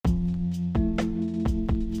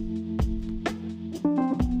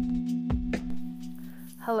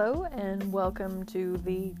Hello and welcome to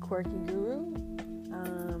the Quirky Guru.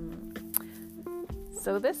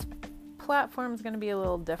 So this platform is going to be a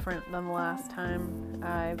little different than the last time.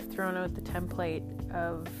 I've thrown out the template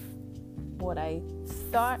of what I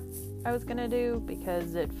thought I was going to do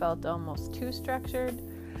because it felt almost too structured.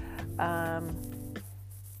 I'd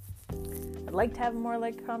like to have a more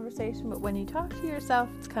like conversation, but when you talk to yourself,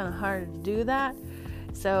 it's kind of hard to do that.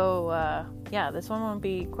 So this one won't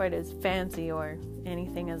be quite as fancy or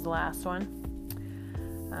anything as the last one.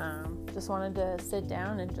 Just wanted to sit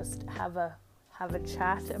down and just have a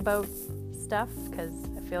chat about stuff because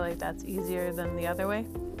I feel like that's easier than the other way.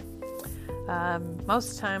 Most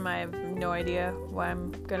of the time I have no idea what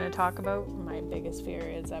I'm going to talk about. My biggest fear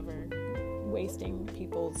is ever wasting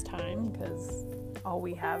people's time because all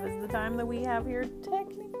we have is the time that we have here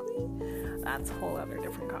technically. That's a whole other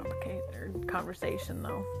different conversation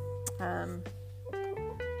though.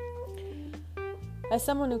 As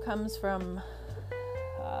someone who comes from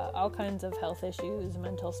all kinds of health issues,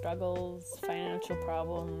 mental struggles, financial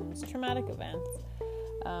problems, traumatic events,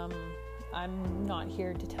 I'm not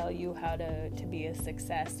here to tell you how to be a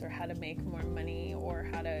success or how to make more money or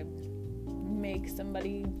how to make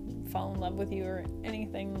somebody fall in love with you or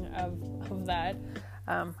anything of that.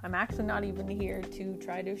 I'm actually not even here to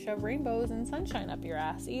try to shove rainbows and sunshine up your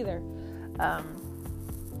ass either.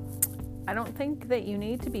 I don't think that you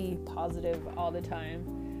need to be positive all the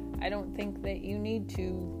time. I don't think that you need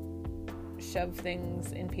to shove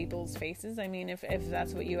things in people's faces. I mean, if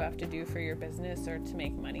that's what you have to do for your business or to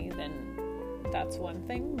make money, then that's one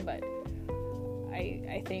thing. But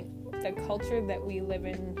I think the culture that we live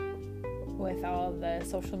in with all the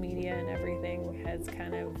social media and everything has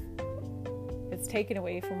it's taken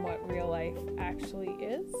away from what real life actually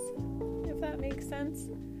is, if that makes sense.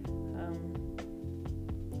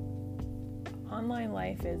 Online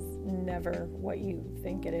life is never what you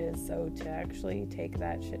think it is, so to actually take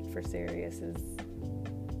that shit for serious is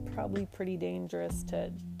probably pretty dangerous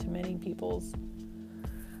to many people's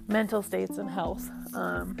mental states and health.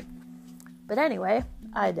 But anyway,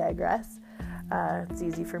 I digress. It's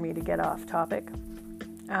easy for me to get off topic.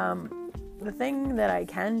 The thing that I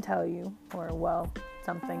can tell you,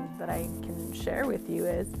 something that I can share with you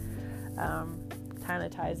is, kind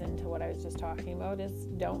of ties into what I was just talking about, is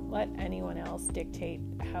don't let anyone else dictate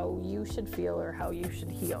how you should feel or how you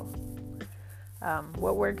should heal.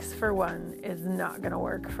 What works for one is not going to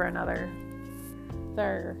work for another.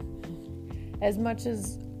 As much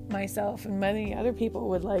as myself and many other people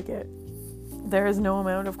would like it, there is no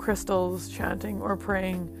amount of crystals, chanting, or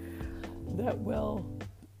praying that will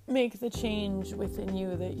make the change within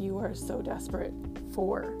you that you are so desperate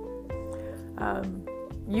for.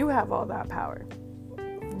 You have all that power.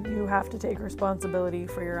 You have to take responsibility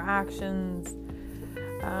for your actions.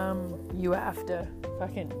 You have to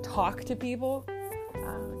fucking talk to people.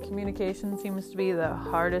 Communication seems to be the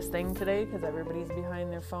hardest thing today because everybody's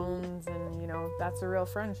behind their phones, and that's a real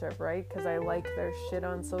friendship, right? Because I like their shit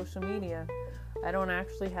on social media. I don't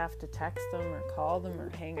actually have to text them or call them or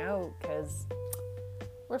hang out because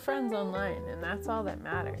we're friends online, and that's all that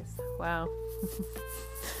matters. Wow.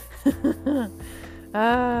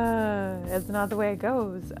 It's not the way it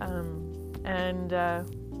goes.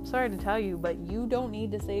 Sorry to tell you, but you don't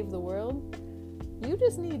need to save the world. You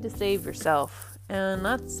just need to save yourself. And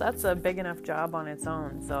that's a big enough job on its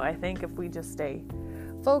own. So I think if we just stay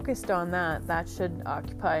focused on that should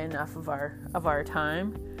occupy enough of our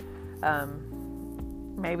time.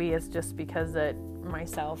 Maybe it's just because that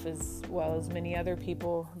myself, as well as many other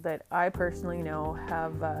people that I personally know,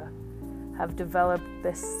 have developed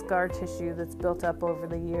this scar tissue that's built up over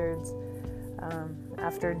the years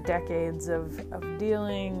after decades of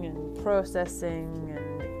dealing and processing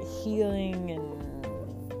and healing and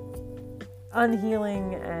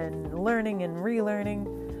unhealing and learning and relearning.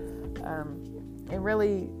 It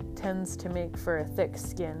really tends to make for a thick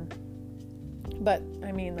skin. But,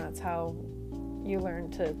 I mean, that's how you learn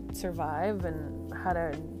to survive and how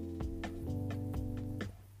to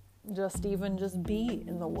just be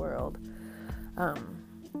in the world.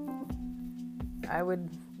 I would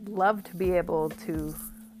love to be able to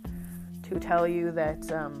tell you that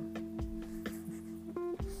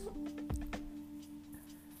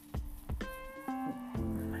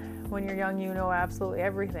when you're young you know absolutely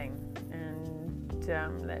everything, and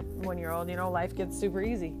that when you're old life gets super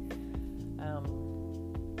easy.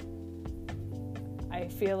 I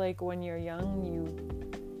feel like when you're young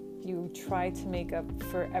you try to make up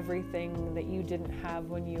for everything that you didn't have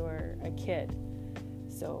when you were a kid.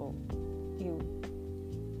 So you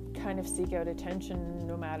kind of seek out attention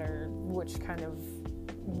no matter which kind of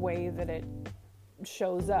way that it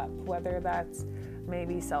shows up, whether that's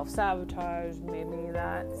maybe self-sabotage, maybe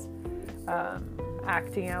that's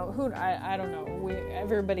acting out. I don't know.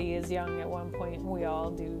 Everybody is young at one point. We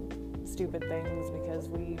all do stupid things because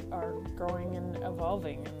we are growing and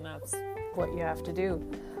evolving, and that's what you have to do.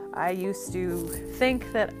 I used to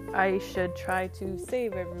think that I should try to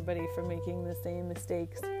save everybody from making the same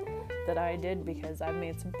mistakes that I did, because I've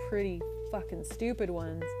made some pretty fucking stupid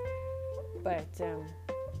ones. But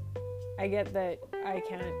I get that I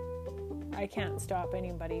can't stop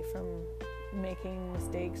anybody from making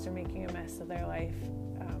mistakes or making a mess of their life,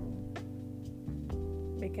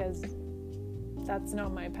 because that's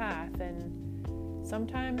not my path. And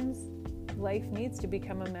sometimes life needs to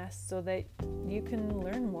become a mess so that you can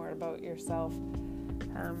learn more about yourself.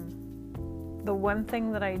 The one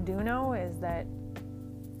thing that I do know is that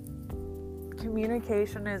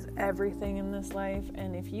communication is everything in this life,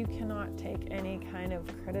 and if you cannot take any kind of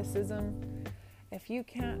criticism, if you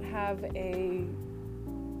can't have a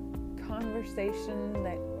conversation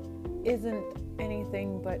that isn't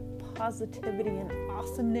anything but positivity and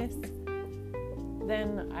awesomeness,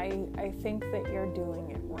 then I think that you're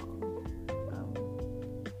doing it wrong.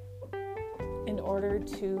 In order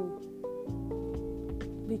to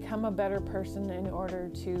become a better person, in order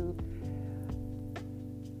to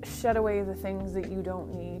shut away the things that you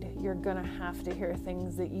don't need, you're gonna have to hear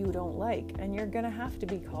things that you don't like, and you're gonna have to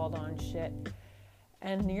be called on shit,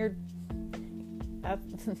 and you're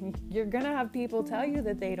gonna have people tell you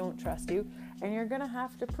that they don't trust you, and you're gonna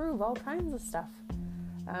have to prove all kinds of stuff.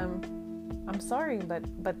 I'm sorry, but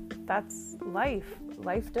that's life.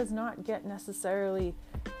 Life does not get necessarily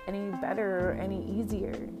any better or any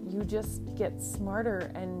easier. You just get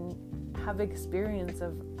smarter and have experience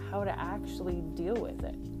of how to actually deal with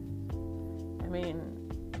it. I mean,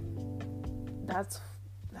 that's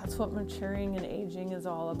what maturing and aging is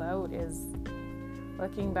all about, is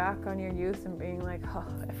looking back on your youth and being like, oh,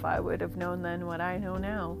 if I would have known then what I know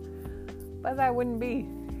now. But that wouldn't be.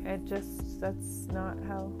 That's not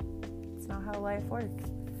how life works.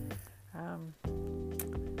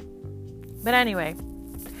 But anyway,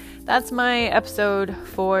 that's my episode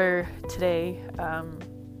for today.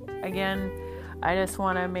 Again, I just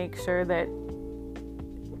want to make sure that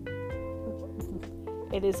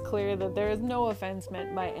it is clear that there is no offense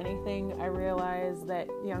meant by anything. I realize that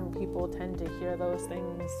young people tend to hear those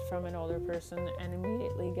things from an older person and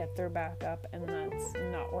immediately get their back up, and that's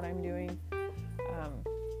not what I'm doing.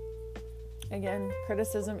 Again,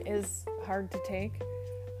 criticism is hard to take.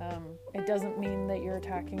 It doesn't mean that you're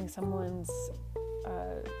attacking someone's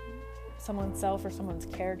self or someone's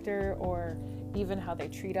character or even how they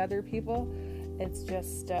treat other people. It's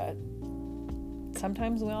just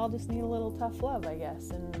sometimes we all just need a little tough love, I guess.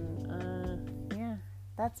 And yeah,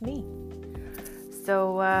 that's me.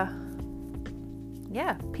 So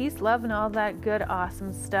yeah, peace, love, and all that good,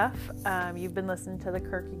 awesome stuff. You've been listening to the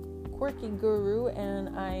Quirky Guru,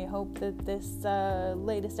 and I hope that this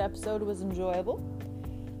latest episode was enjoyable.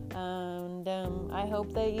 And I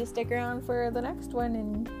hope that you stick around for the next one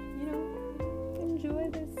and, enjoy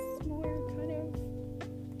this more kind of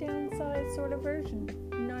downsized sort of version.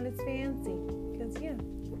 Not as fancy, because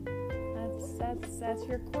that's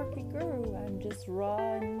your Quirky Guru. I'm just raw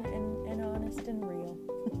and honest and real.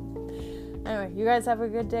 Anyway, you guys have a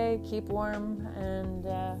good day. Keep warm, and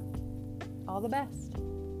all the best.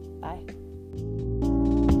 Bye.